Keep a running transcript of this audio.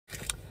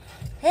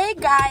Hey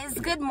guys,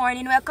 good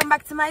morning, welcome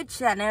back to my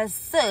channel.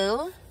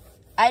 So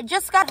I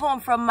just got home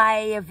from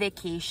my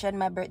vacation,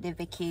 my birthday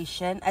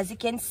vacation. As you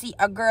can see,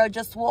 a girl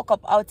just woke up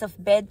out of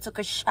bed, took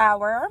a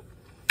shower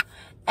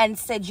and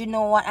said, you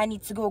know what, I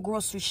need to go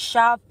grocery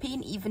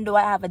shopping, even though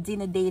I have a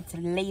dinner date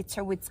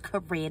later with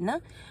Corinne.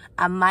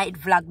 I might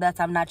vlog that,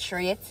 I'm not sure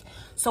yet.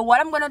 So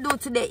what I'm gonna do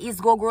today is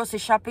go grocery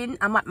shopping.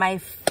 I'm at my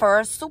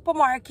first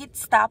supermarket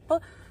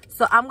stop,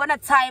 so I'm gonna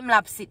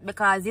time-lapse it,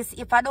 because this,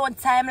 if I don't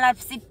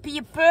time-lapse it,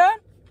 people,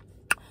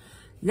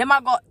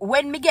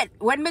 when me do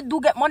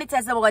get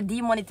monetized, I'm gonna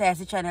demonetize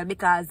the channel,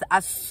 because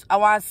as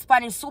our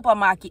Spanish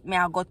supermarket me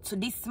I got to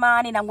this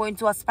morning, I'm going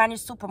to a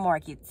Spanish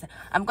supermarket.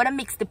 I'm gonna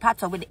mix the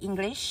pato with the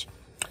English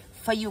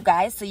for you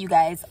guys, so you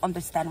guys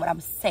understand what I'm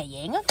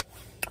saying.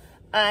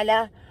 And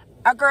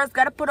a girl's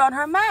gotta put on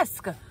her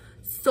mask.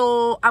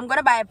 So I'm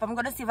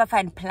gonna see if I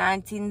find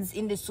plantains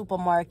in the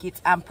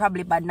supermarket and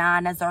probably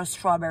bananas or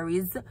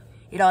strawberries.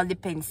 It all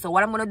depends. So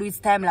what I'm gonna do is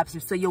time lapse,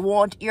 so you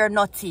won't hear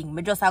nothing.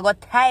 I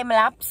got time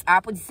lapse. I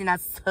put this in a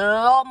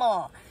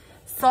slow-mo.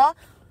 So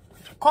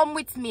come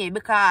with me,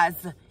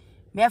 because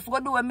me have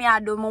to do what I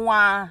do.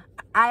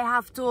 I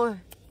have to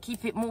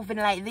keep it moving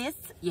like this.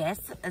 Yes,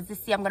 as you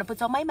see, I'm gonna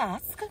put on my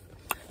mask.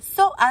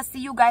 So I'll see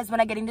you guys when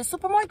I get in the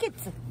supermarket.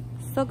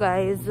 So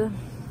guys,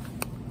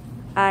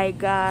 I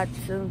got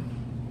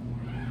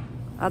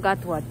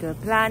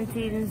what?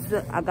 Plantains.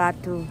 I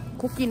got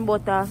cooking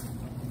butter.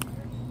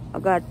 I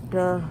got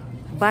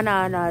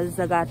bananas.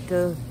 I got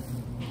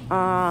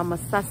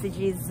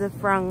sausages,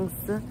 franks.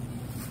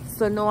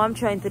 So now I'm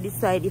trying to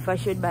decide if I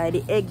should buy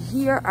the egg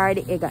here or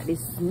the egg at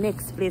this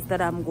next place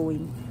that I'm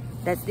going.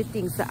 That's the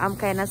thing. So I'm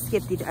kind of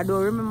skeptical. I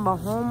don't remember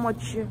how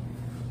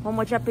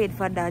much I paid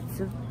for that,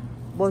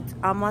 but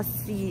I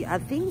must see. I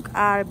think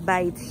I'll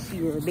buy it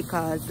here,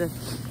 because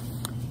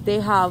they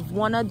have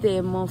one of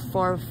them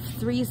for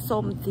 $3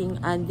 something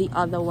and the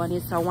other one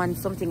is $1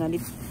 something, and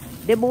it's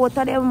the both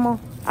of them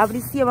have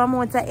the same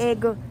amount of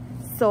egg.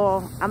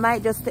 So I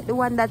might just take the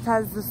one that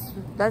has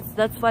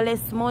that's for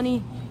less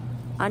money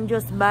and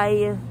just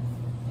buy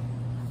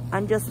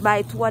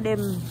two of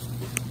them.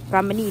 Because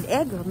I need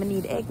egg.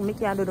 I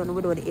can't do nothing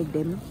without the egg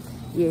them.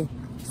 Yeah.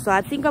 So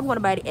I think I'm gonna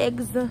buy the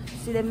eggs.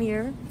 See them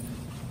here.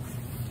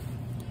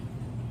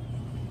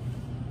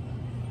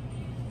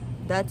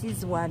 That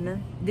is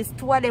one. These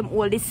two of them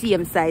all the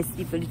same size,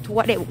 people. The two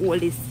of them all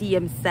the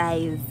same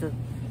size.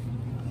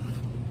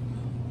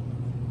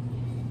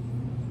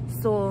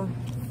 So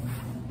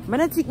I'm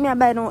not think me I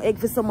buy no egg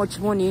for so much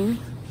money.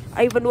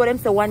 I even know them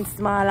say one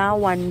small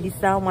and one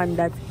this and one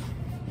that.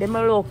 Them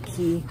are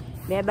lucky.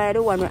 Me buy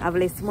the one who have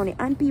less money.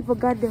 And people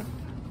gotta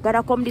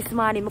come this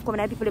morning. I come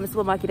in people in the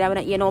supermarket. I'm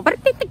not, you know.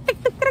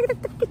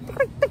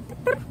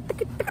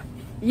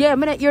 Yeah,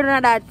 I'm not hearing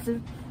none of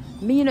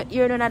that. Me not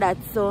hearing none of that.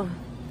 So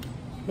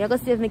I go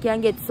see if I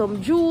can get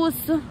some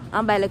juice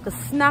and buy like a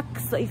snack.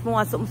 So if I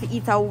want something to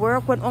eat at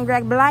work when hungry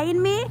like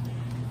blind me,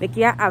 I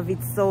can have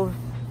it. So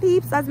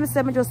peeps, as I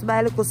said, I just buy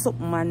a little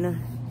something,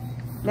 man.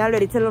 I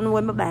already tell them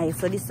when I buy.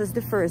 So this is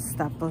the first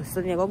stop. So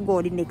I'm gonna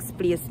go to the next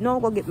place. Now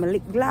go get my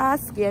lip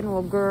glass. You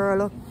know,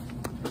 girl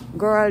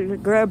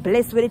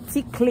blessed with a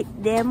thick lip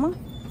them.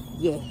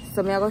 Yeah.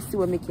 So I'm gonna see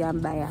what I can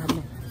buy.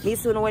 Me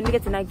soon when we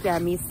get in a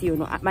car, me see you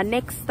know. At my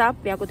next stop,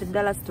 I go to the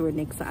dollar store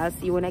next. So I'll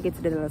see you when I get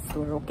to the dollar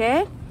store,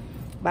 okay?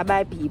 Bye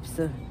bye peeps.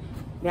 I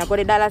go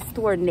to the dollar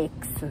store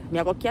next.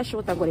 I go cash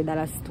out and go to the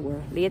dollar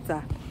store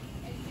later.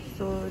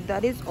 So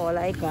that is all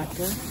I got.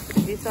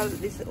 This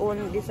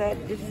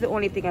is the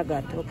only thing I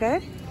got,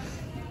 okay?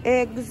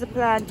 Eggs,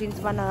 plantains,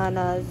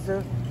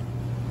 bananas,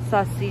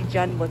 sausage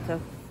and butter.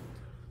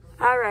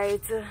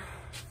 Alright.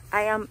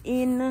 I am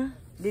in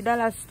the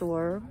dollar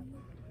store.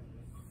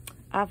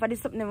 After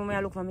this something I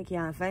look for, me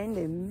can't find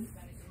them.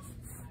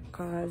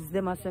 Because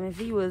them are some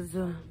viewers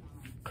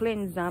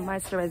cleanse and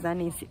moisturize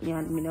and sit me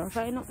and me don't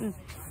find nothing.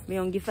 Me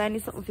only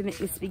find something to make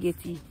me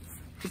spaghetti.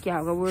 I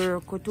can go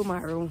work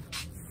tomorrow.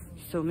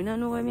 So I don't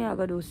know where I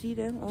go to see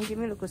them. Only give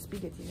me look a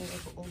spaghetti.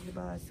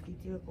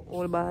 Look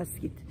all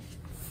basket.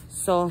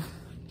 So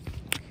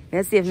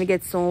let's see if me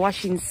get some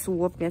washing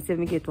soap. Let's see if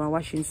me get one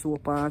washing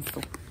soap and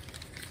stuff.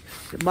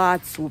 The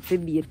bath soap to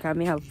be it, because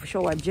I have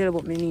shower gel,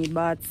 but I need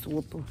bath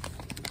soap.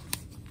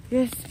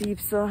 Yes,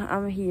 peeps, so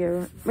I'm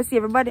here. I see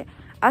everybody.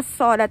 I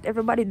saw that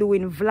everybody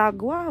doing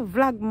vlog. Wow,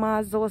 vlog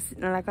was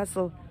sitting like I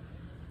saw.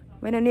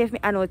 When I know if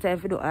I know time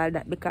to do all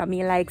that, because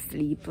me like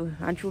sleep.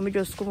 And through me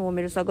just come home,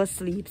 I just go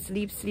sleep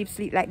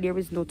like there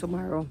is no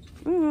tomorrow.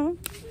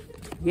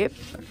 Yep.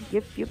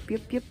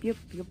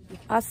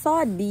 I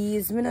saw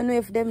these. I don't know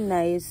if them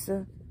nice.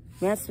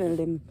 I smell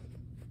them.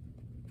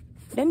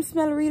 Them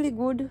smell really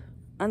good.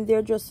 And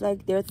they're just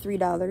like, they're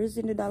 $3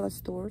 in the dollar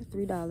store.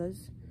 $3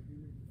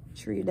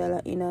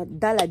 in a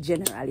Dollar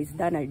General. It's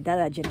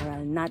Dollar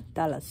General, not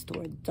dollar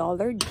store.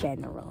 Dollar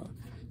General.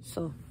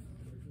 So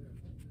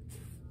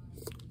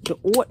the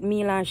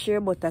oatmeal and shea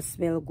butter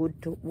smell good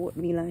too.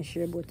 Oatmeal and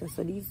shea butter.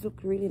 So these look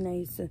really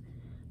nice.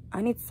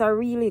 And it's a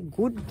really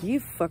good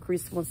gift for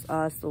Christmas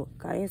also.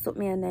 Because it's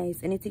something nice.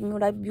 Anything you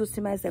would have used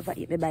to myself, I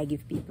eat me buy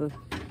give people.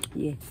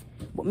 Yeah.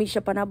 But me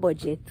shop on a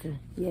budget.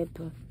 Yep.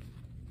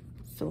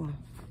 So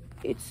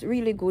it's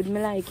really good.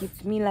 Me like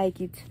it. Me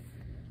like it.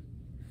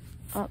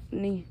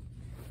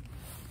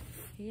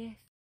 Yes.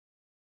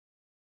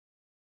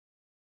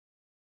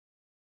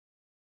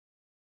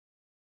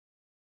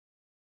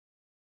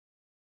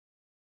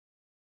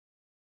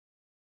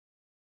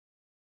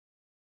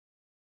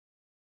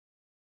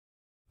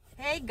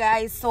 Hey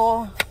guys,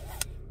 so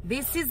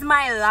this is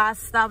my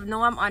last stop.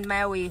 Now I'm on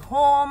my way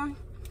home.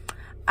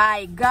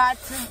 I got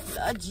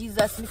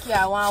Jesus, me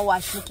can't want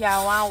wash, me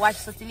can't want wash,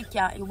 so till you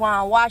can't, you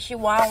want wash, you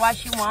want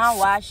wash, you want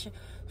wash.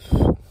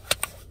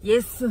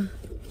 Yes.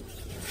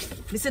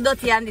 This is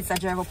dirty and this I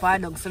drive up our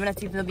dog, so I'm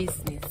not even no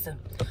business.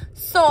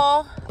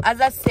 So,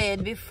 as I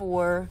said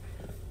before,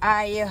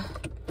 I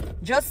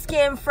just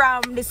came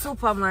from the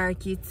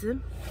supermarket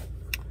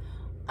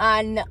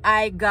and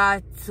I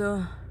got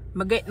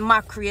I get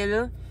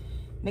mackerel.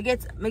 I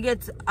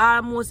get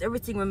almost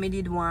everything we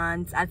did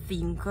want, I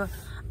think.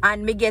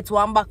 And me get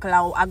one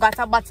bottle. I got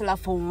a bottle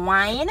of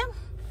wine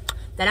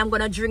that I'm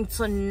gonna drink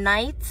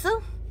tonight.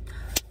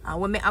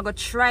 And when I go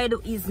try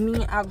to is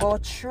me, I go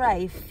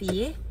try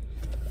fee.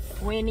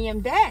 When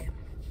I'm there.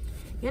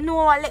 You know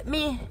what let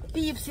me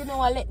peeps, you know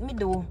what let me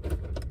do?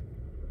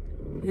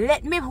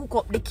 Let me hook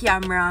up the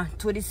camera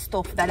to the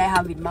stuff that I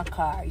have in my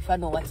car if I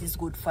know what is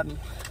good for me.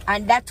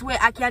 And that way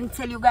I can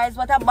tell you guys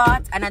what I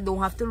bought and I don't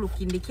have to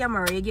look in the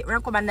camera. You get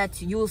recommend that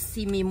you'll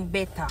see me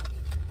better.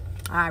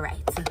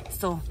 Alright.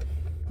 So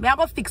me I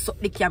go fix up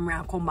the camera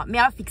and come back. Me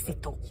I fix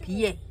it up.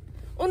 Yeah.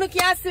 You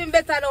can't see me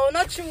better now,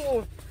 not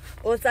true.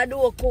 Out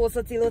do a course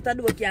till out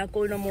do can't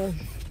call no more.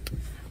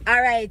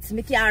 Alright,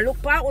 me can't look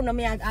for you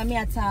me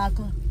attack.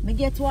 Me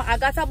get one, I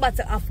got a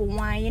bottle of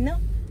wine.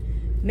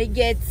 Me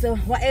get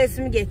what else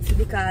me get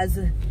because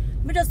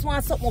me just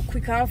want something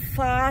quick and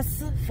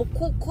fast for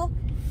cook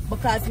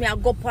because me I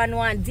go on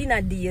one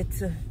dinner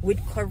date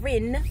with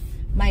Corinne,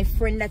 my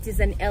friend that is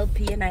an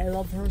LP, and I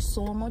love her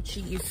so much.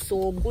 She is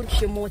so good.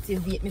 She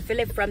motivates me. Feel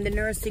like from the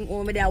nursing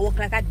home there I work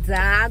like a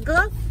dog.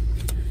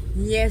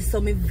 Yes,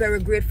 so me very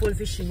grateful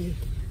for she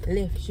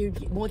left. She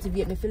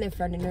motivates me. Feel like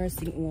from the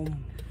nursing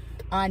home.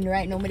 And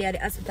right now me at the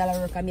hospital I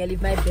work and I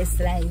live my best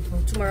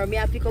life. Tomorrow me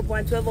I pick up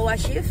one 12-hour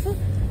shift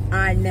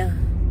and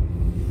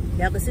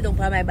I go sit down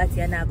for my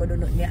body and I go do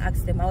nothing. I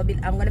ask them,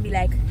 I'm gonna be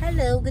like,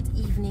 hello, good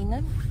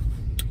evening.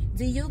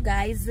 Do you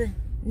guys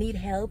need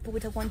help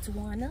with a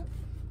one-to-one?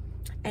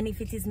 And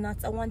if it is not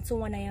a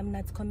one-to-one, I am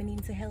not coming in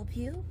to help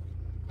you.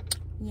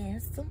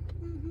 Yes.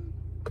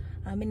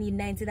 I need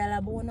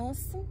 $90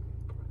 bonus.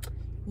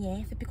 Yeah,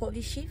 if you pick up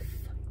the shift.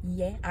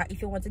 Yeah. Or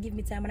if you want to give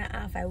me time and a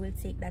half, I will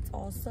take that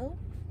also.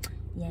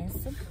 Yes.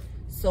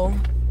 So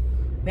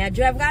may I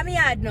drive got me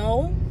yard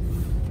now?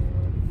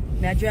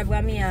 May I drive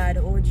got me yard?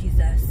 Oh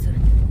Jesus.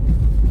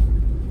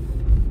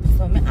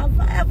 So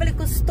I have a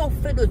little stuff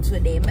to do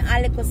today. I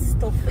have a little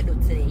stuff to do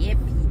today. Yeah,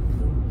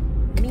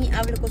 people. Me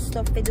have a little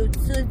stuff to do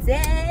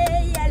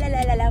today. La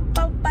la la la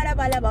pa pa la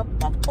ba la ba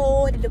pa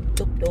po di dup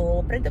dup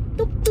do pre dup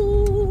dup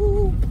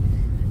do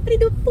pre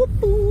dup dup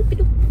do pre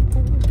dup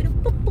pre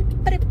dup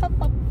dup pre pa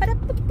pa para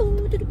pa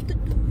do dup dup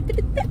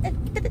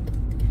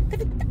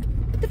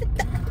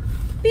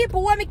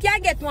people want me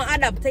can't get one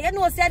adapter. You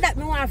know say that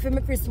me want for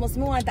my Christmas.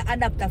 Me want an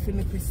adapter for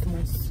my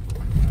Christmas.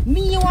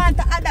 Me want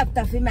an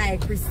adapter for my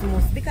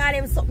Christmas because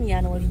them something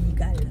you know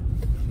legal.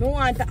 Me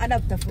want an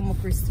adapter for my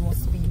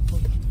Christmas people.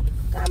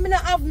 Cause me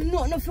not have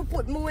nothing to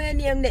put my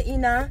name there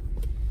in.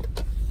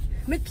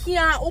 Me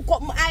can't hook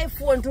up my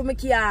iPhone to my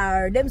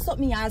car. Them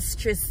something has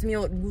stress me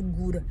out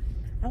good.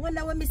 I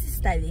wonder what my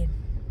sister did.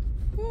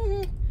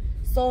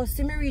 So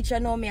see me reach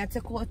and now me I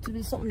take out to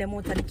do something them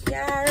out of the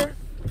car.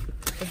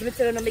 But me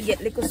tell you me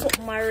get little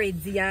something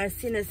ready and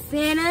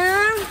sinner.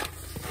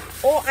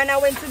 Oh, and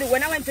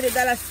when I went to the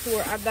dollar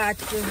store, I got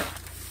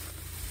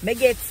me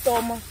get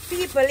some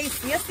people.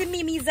 Listen, you see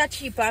me is a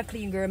cheap and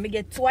clean girl. Me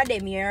get two of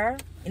them here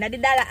in the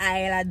dollar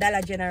aisle,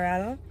 Dollar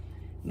General.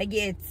 Me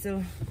get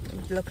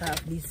look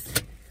off this.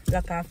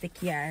 Look off the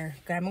car.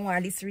 Because I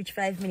want this reach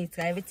 5 minutes.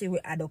 Everything will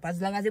add up.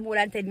 As long as it's more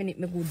than 10 minutes,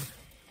 me good.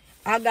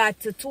 I got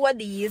two of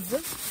these.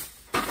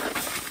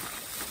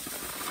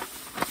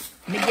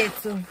 Me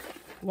get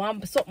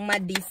one something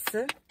like this.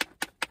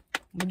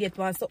 Me get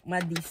one something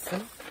like this.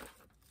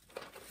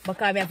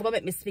 Because I forgot to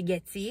make my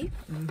spaghetti.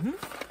 Oh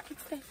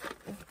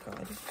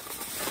God.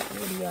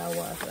 What do you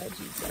want, like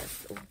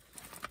Jesus? Oh.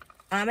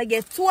 I'm going to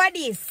get two of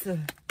this.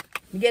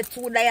 I get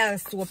 2 dial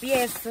soap,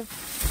 yes.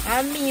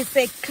 And me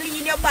say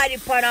clean your body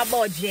on a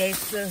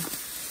budget.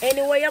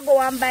 Anyway, you go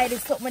and buy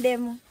this something of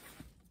them.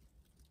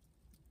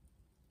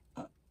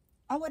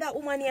 How would that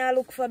woman here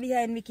look for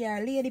behind me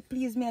car? Lady,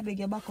 please me I beg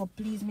you back up.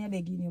 Please me I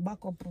beg you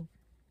back up. Because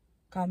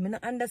I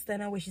don't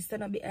understand how she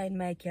stand up behind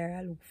my car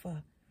I look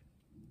for.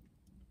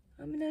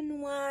 I don't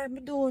know her. I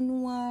don't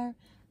know her.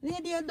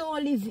 Lady, you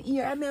don't live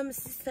here. I mean, my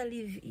sister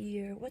live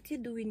here. What you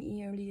doing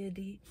here,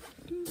 lady?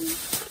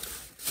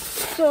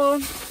 So,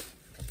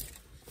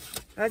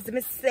 as I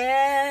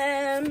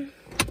say,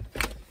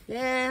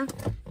 yeah.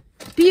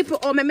 People,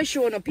 oh, me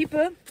show no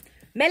people.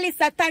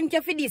 Melissa, thank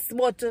you for this,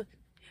 but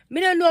Me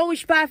don't know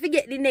which part to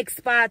get the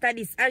next part of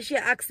this. And she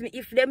asked me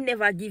if them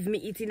never give me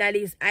it in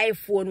this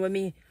iPhone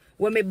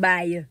when me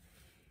buy.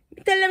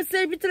 Me tell them,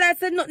 say, I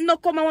said, no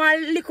come, I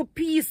want a little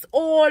piece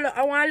all.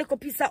 I want a little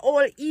piece of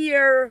all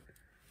ear.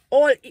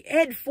 All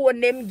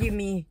headphone them give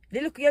me.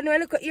 They look, you know, a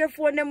little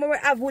earphone them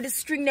where I have with the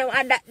string them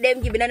and that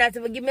them give me. And not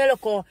even give me a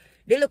look.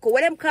 They look,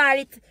 what them call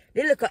it?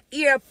 They look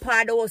ear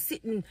pad or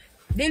sitting.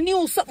 They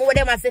knew something with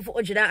them I say for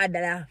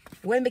 $100.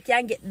 When we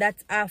can get that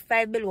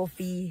 $5 below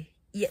fee,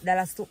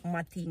 $8 something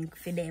I think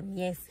for them,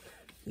 yes.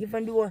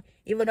 Even though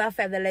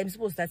 $5 I'm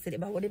supposed to say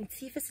about what them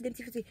teeth.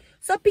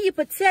 So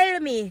people tell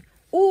me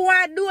who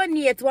want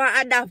donate one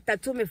adapter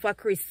to me for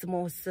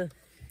Christmas.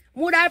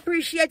 Would I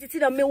appreciate it,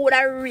 you know, me would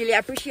I really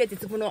appreciate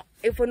it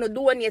if you no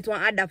donate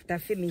one adapter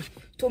for me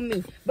to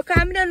me. Because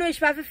I don't know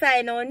if I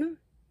find on.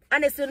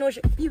 Honestly, no,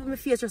 people my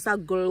face just a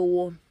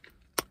glow.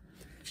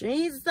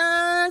 Jesus.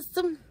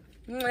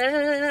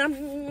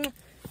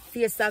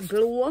 Face a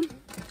glow.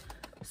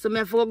 So me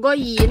have to go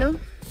in.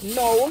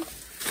 Now,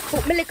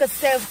 put my little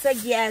self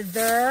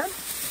together.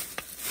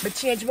 But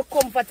change my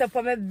comfort up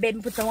on my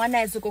bed. Put on one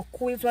nice little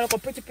quilt. One little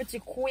pretty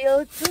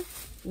quilt.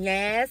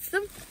 Yes.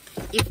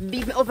 If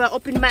bees over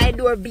open my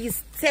door,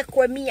 bees take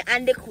with me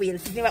and the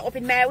quilt. If never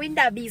open my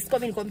window, bees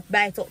come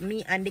bite up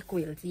me and the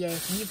quilt.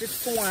 Yes, you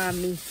just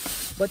swarm me.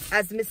 But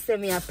as me say,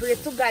 me I pray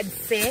to God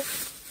say,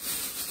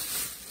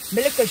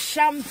 me like a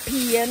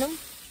champagne.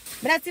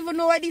 I don't even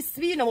know what this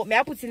is, but me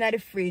I put it in the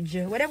fridge.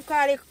 What them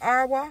call it?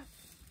 Arbor?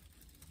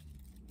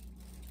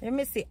 Let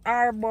me see.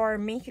 Arbor,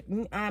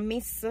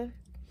 miss.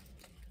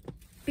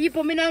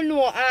 People, me don't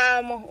know.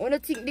 When I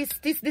think this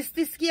case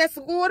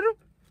good.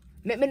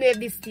 Make me know if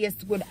this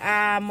tastes good.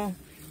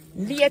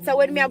 Later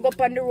when me I go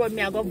up on the road,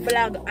 me I go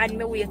vlog and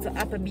me way to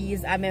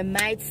Applebee's and me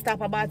might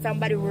stop about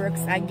somebody works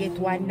and get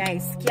one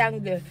nice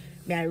candle.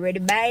 Me already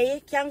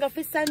buy candle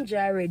for Sandra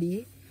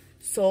already.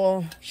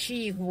 So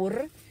she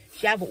good.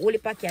 She have a whole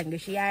heap of candle.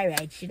 She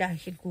alright. She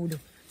good.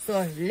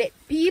 So let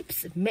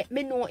peeps make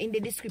me know in the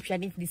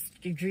description if this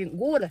drink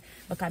good.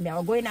 Because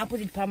I'm going to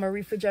put it on my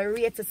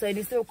refrigerator. So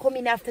instead of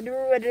coming after the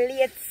road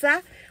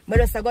later, I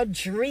just go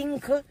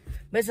drink.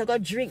 I go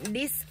drink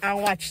this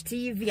and watch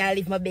TV and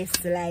live my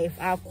best life.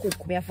 I'll cook.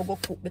 I have to go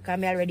cook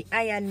because I already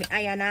iron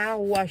and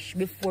wash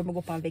before I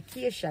go on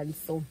vacation.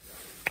 So,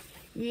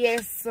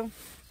 yes.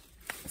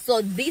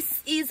 So,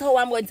 this is how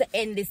I'm going to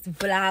end this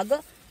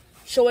vlog.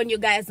 Showing you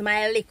guys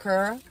my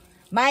liquor.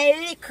 My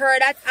liquor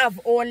that have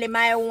only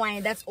my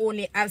wine. That's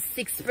only have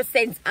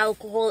 6%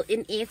 alcohol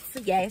in it.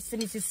 Yes.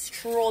 And this is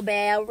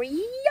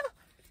strawberry.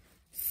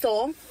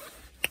 So,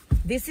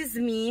 this is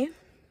me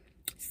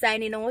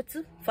signing out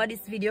for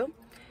this video.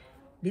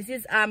 This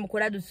is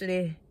what I do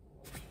today.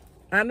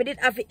 I did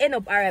have to end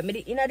up alright. I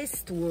did in the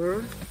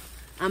store.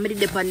 I did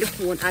it on the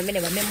phone. I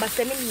never remember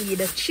saying I need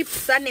the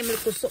chips and them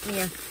little something.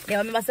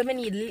 Never remember saying I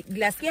need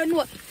glass. You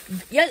know,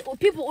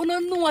 people who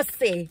don't know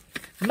say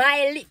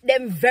my lip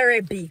them very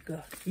big.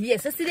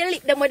 Yes, you see the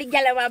lip them what the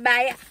gal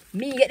buy.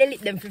 Me get the lip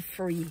them for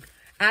free.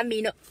 I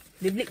mean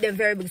the lip them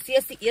very big. So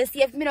you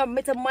see if me not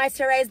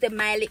moisturize them,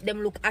 my lip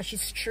them look as she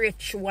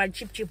stretch one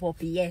chip up.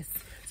 Yes.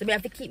 So I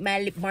have to keep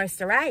my lip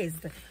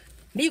moisturized.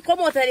 Me come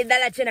out of the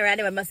Dollar General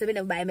and I must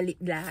have buy my lip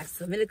gloss.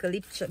 My little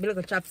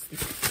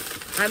chapstick.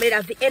 I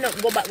have to end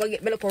up go back and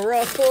get my little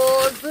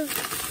ruffles,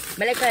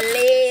 my little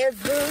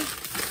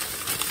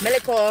lace, my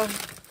little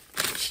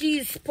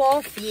cheese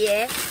puff,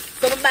 yeah.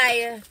 So I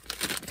buy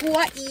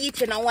 2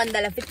 each and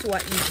 $1 for 2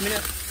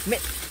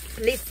 each.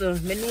 Listen,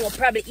 I know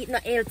probably eat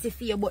not healthy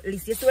for you, but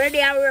listen, so when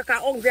they work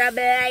at hungry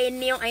blind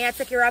now and you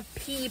take care of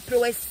people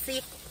who are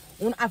sick,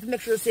 you have to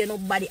make sure say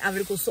nobody have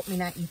little something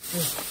to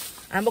eat.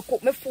 I'm going to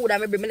cook my food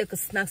and I bring my little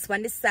snacks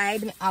on the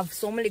side. I have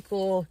some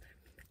little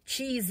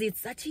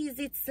Cheez-Its.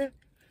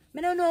 I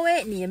don't know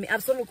what name. I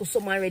have some little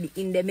something already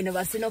in them. I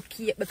never see no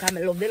cake because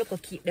I love the little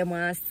cake them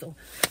also.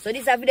 So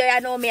this is a video I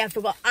know me I have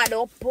to go add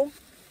up.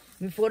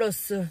 Before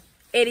us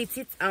edit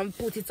it and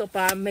put it up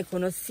and make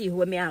you see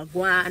where me are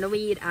going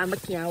with. And I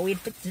can't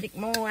wait to drink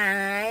my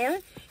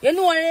wine. You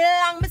know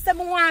long I say I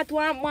want to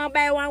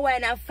buy one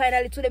wine and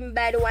finally to them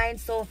buy the wine.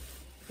 So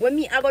what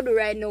me I gonna do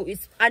right now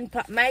is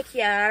unpack my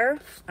car,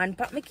 and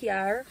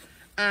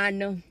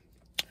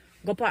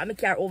go park my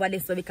car over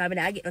there so because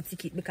I get a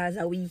ticket because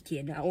of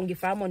weekend. I only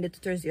from Monday to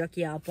Thursday you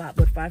can't park,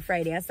 but for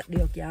Friday and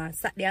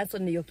Saturday and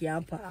Sunday you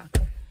can't park.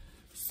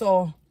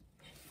 So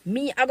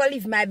me I gonna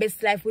live my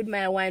best life with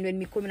my wine when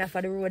me coming off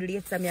of the road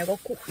later. Me I go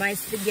cook my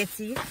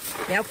spaghetti.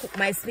 Me I cook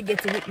my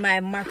spaghetti with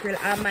my mackerel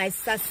and my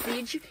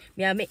sausage.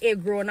 Me have my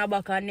egg roll on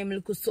back and them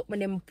little something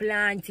them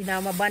planting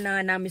and my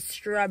banana and my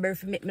strawberry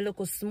for make me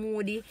little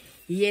smoothie.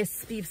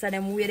 Yes, peeps and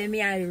them way them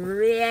me are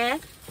rare.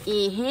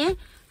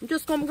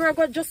 Just come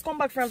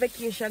back from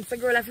vacation. So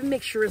girl have to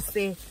make sure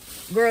say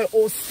girl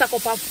stack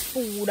up of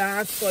food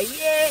and so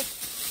yeah.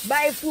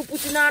 Buy food,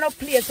 put in on a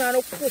place and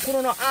a cook, you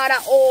know,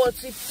 order all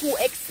it's too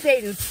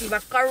expensive.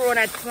 A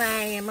corona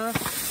time,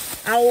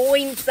 a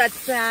winter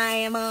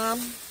time.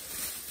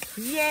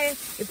 Yeah,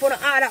 if you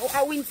order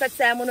a winter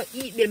time, you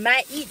eat bill.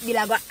 My eat bill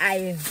I got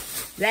high.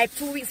 Like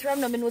 2 weeks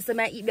from now, I know some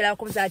my eat bill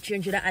comes out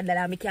change the handle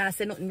and I can't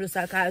say nothing just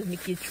cause me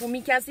kid. True,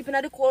 me can't sleep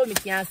in the cold, me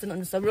can't say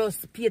nothing, so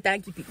just pay it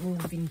and keep it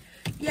moving.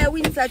 Yeah,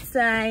 winter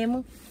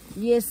time.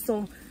 Yes,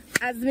 so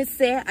as me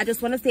say, I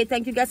just want to say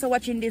thank you guys for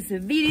watching this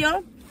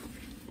video.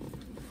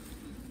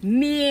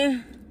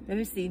 Let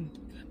me see.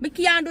 Me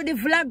can't do the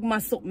vlog ma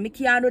something. Me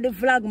can't do the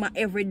vlog ma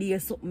every day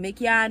something. Me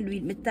can't do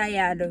it. Me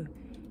tired.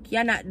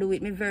 Cannot do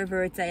it. Me very,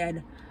 very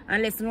tired.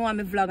 Unless you know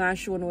me vlog and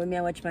show no when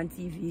I watch on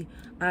TV.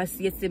 And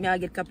see it say me I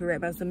get copyright,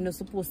 but so I'm not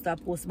supposed to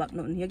post back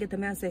nothing. You get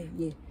me I say?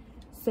 Yeah.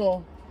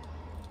 So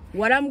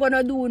what I'm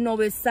gonna do now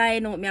is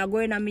sign out. Me I go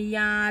in my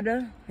yard.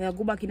 I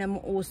go back in my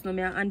house now.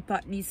 Me I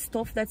unpack this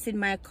stuff that's in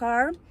my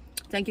car.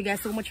 Thank you guys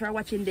so much for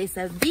watching this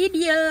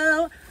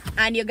video.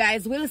 And you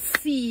guys will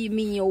see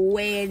me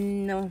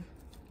when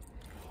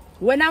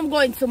I'm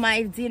going to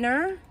my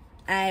dinner.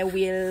 I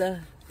will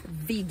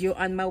video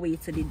on my way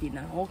to the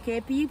dinner. Okay,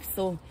 peeps?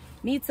 So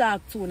me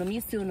talk to you. Me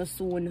see you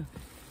soon.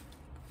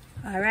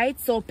 Alright,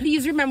 so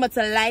please remember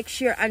to like,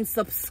 share, and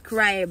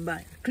subscribe.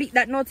 Click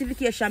that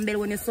notification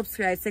bell when you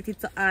subscribe. Set it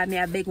to all. Me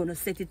I beg you to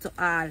set it to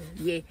all.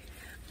 Yeah.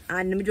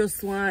 And me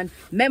just want,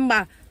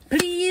 remember,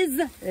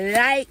 please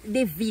like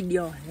the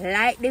video.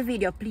 Like the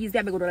video. Please,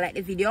 I beg you to like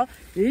the video.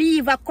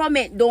 Leave a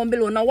comment down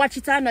below. Now watch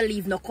it and not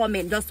leave no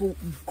comment. Just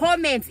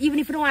comment. Even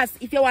if you don't want,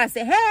 if you want to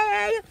say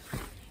hey.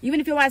 Even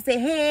if you want to say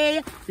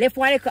hey, left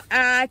one little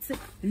heart,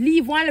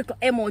 leave one little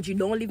emoji.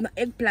 Don't leave no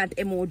eggplant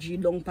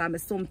emoji down for me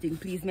something.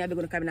 Please, me I be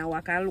gonna come in and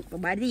walk and look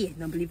nobody.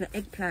 Don't leave no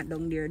eggplant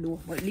down there though.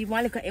 But leave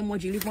one little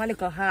emoji, leave one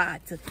little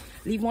heart,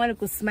 leave one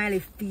little smiley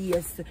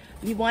face,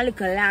 leave one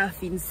little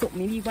laughing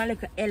something, leave one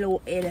little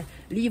LOL,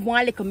 leave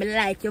one little me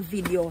like your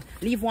video,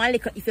 leave one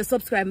little if you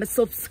subscribe, me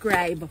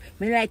subscribe,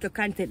 me like your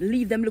content,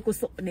 leave them little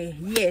something there.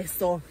 Yeah,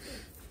 so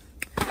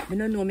I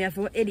don't know, me have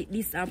to edit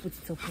this and put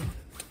it up.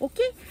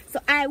 Okay, so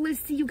I will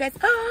see you guys.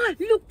 Ah,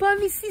 look for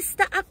me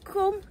sister I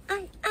come.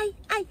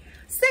 Ay,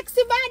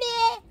 sexy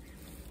body.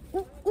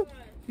 Ooh.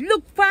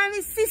 Look for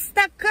me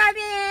sister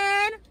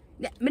coming.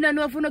 I don't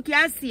know if you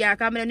can see her,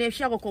 because I don't know if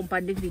she will come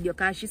on the video,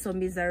 because she's so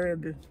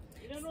miserable.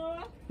 You don't know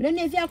her? I don't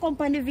know if you come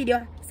on the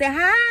video. Say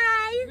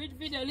hi. Which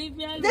video? Leave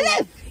me alone. The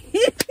left.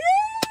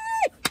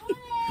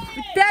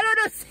 Tell her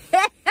to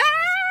say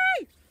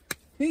hi.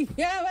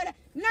 Yeah, but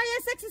now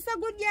you're sexy, so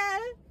good,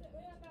 girl.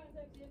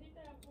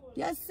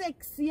 You're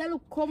sexy, you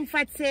look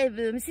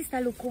comfortable. My sister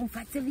look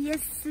comfortable, you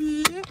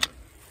see?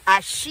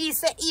 As she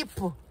say hip.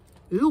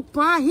 Look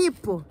on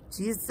hip.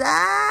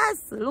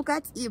 Jesus, look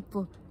at hip.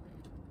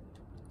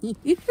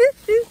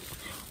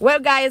 Well,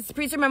 guys,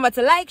 please remember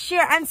to like,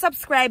 share, and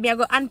subscribe. Me I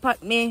go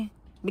unpack me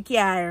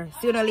car.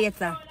 See you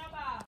later.